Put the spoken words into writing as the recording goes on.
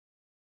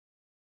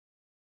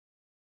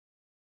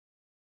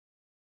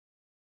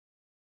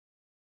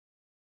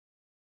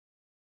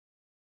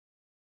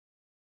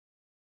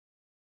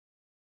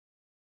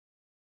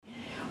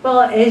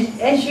Well,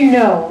 as you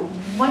know,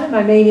 one of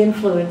my main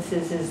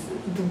influences is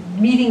the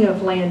meeting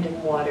of land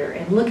and water,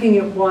 and looking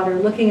at water,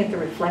 looking at the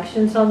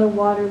reflections on the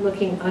water,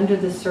 looking under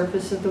the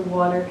surface of the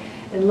water,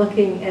 and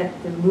looking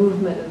at the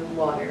movement of the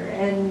water.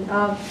 And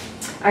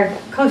our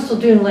coastal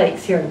dune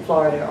lakes here in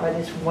Florida are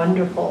this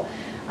wonderful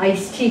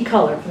iced tea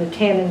color from the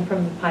tannin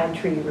from the pine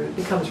tree root. It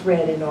becomes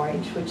red and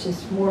orange, which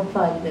is more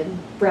fun than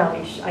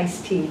brownish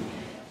iced tea.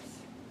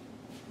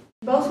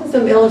 Both of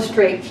them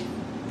illustrate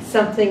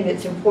something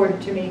that's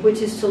important to me, which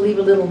is to leave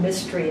a little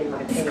mystery in my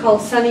painting. It's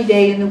called Sunny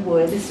Day in the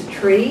Wood. Is this a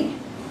tree?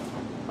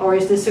 Or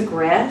is this a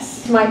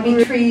grass? These might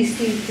be trees,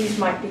 these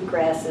might be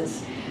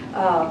grasses.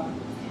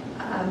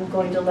 I'm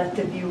going to let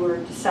the viewer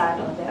decide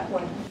on that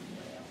one.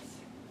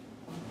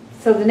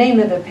 So the name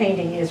of the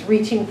painting is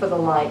Reaching for the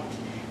Light,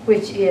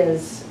 which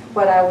is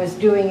what I was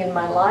doing in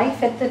my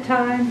life at the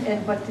time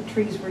and what the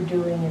trees were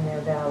doing in their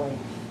valley.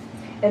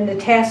 And the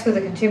task of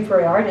the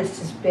contemporary artist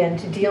has been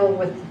to deal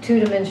with the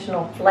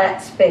two-dimensional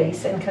flat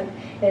space, and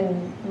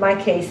in my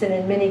case and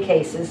in many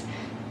cases,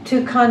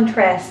 to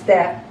contrast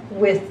that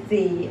with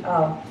the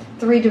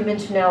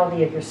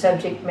three-dimensionality of your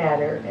subject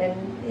matter,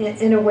 and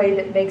in a way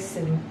that makes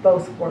them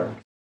both work.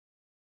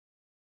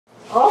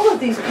 All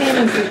of these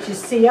paintings that you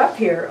see up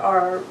here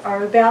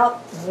are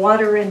about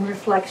water and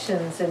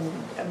reflections and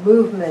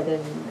movement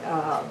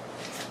and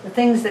the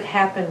things that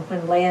happen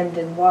when land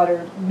and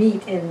water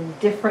meet in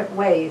different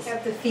ways. You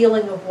have the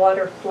feeling of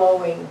water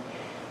flowing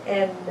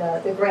and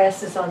the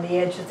grasses on the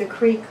edge of the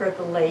creek or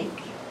the lake.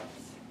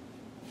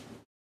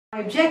 My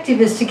objective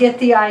is to get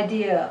the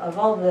idea of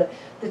all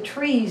the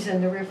trees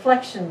and the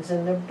reflections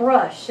and the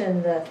brush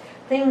and the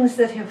things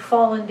that have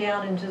fallen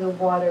down into the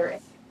water.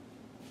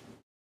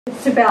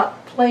 It's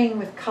about playing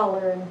with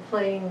color and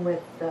playing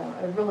with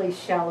a really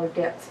shallow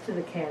depth to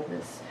the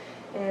canvas.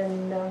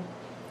 And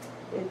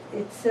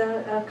it's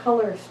a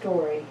color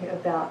story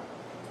about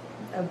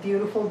a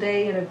beautiful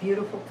day in a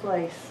beautiful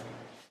place.